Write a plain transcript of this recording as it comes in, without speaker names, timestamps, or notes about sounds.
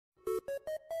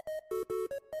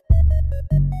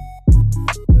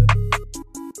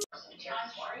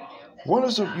What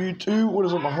is up, YouTube? What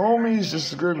is up, my homies?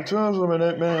 This is Greg Returns on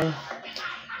that, man.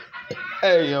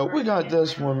 Hey, yo, we got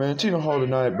this one, man. Tina Hall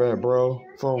tonight, bad, bro.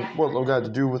 From what I got to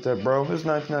do with that, bro. It's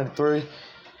 1993.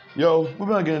 Yo, we're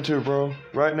about to get into it, bro.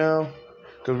 Right now,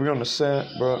 because we're on the set,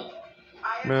 bro.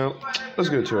 Man, let's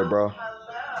get to it, bro.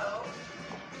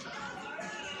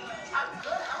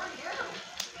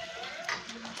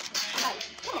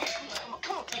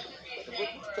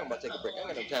 Take a break. I ain't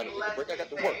got no time to take a break. I got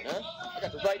to work, huh? I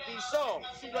got to write these songs.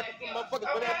 Sue Records,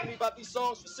 motherfuckers been asking me about these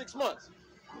songs for 6 months.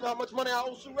 You know how much money I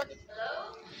owe Sue Records?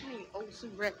 What you mean, owe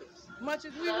Sue Records? Much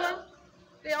as we work,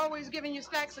 they always giving you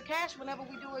stacks of cash whenever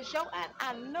we do a show.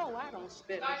 I know I don't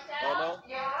spend it. Oh,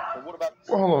 no? But what about...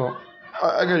 Well, hold on.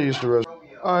 I gotta use the restroom.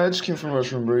 I just came from the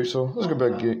restroom break, so let's get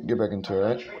back into it,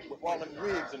 right? With all them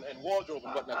wigs and wardrobe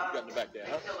and whatnot you got in the back there,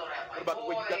 huh? What about the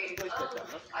way you got this place set up,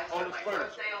 huh? All this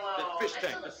furniture, that fish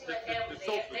tank, the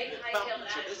sofas, the fountain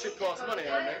shit. This shit costs money,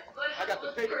 man. I got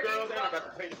to pay the girls and I got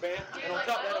to pay the band. And on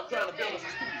top of that, I'm trying to build us a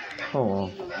studio. Hold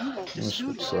on. Let's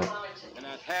switch this up. And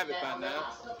I'd have it by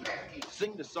now.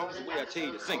 Sing the songs the way I tell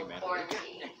you to sing it, man. Or I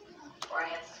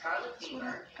had scarlet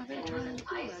fever,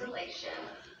 isolation.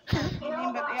 I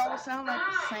mean, but they all sound like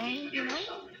the same, you know?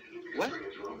 What?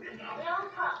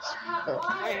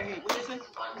 Hey, what you say?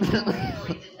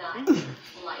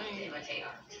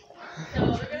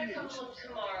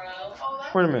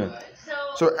 Wait a minute.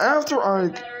 So after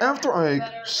I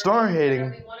start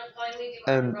hating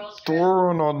and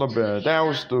throwing on the bed, that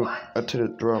was the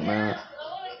attended drop, man.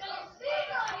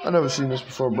 I never seen this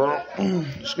before, bro.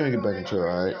 Just gonna get back into it,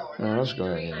 alright? Man, let's go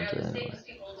ahead and get into it anyway.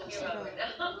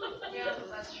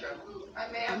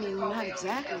 I mean, not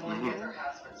exactly, man.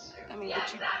 I mean,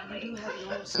 but you do have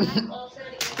your own style.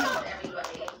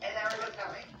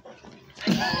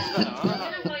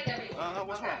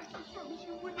 What's wrong?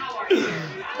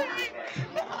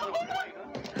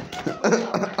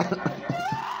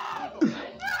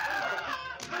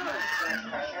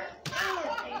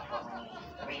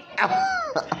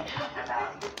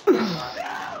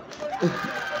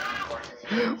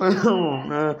 Oh,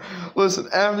 man. Listen,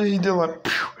 after he did like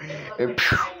pew, and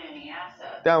pew,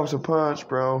 that was a punch,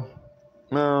 bro.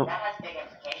 Man,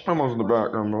 I'm almost in the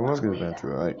background, bro. Let's get back to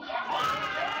it, alright?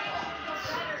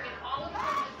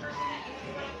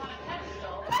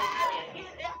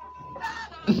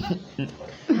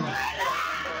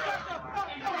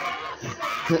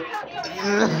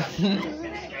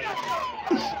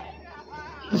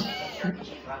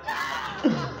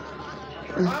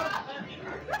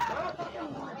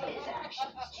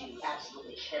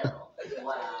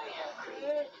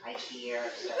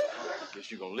 Guess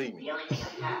you're gonna leave me. The only thing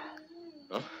I have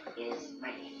Huh? is my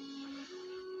name.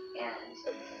 And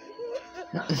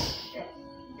that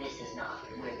this is not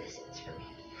where this is for me.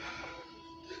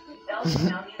 Well,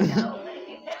 you know that if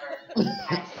you've never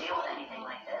had to deal with anything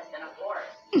like this, then of course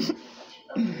you should look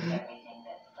through everything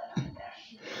that's put out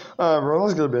there. Alright, bro,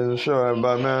 let's get back to the show,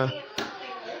 everybody, man.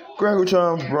 Greg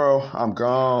Returns, bro. I'm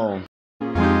gone.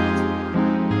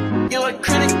 You're a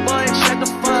critic.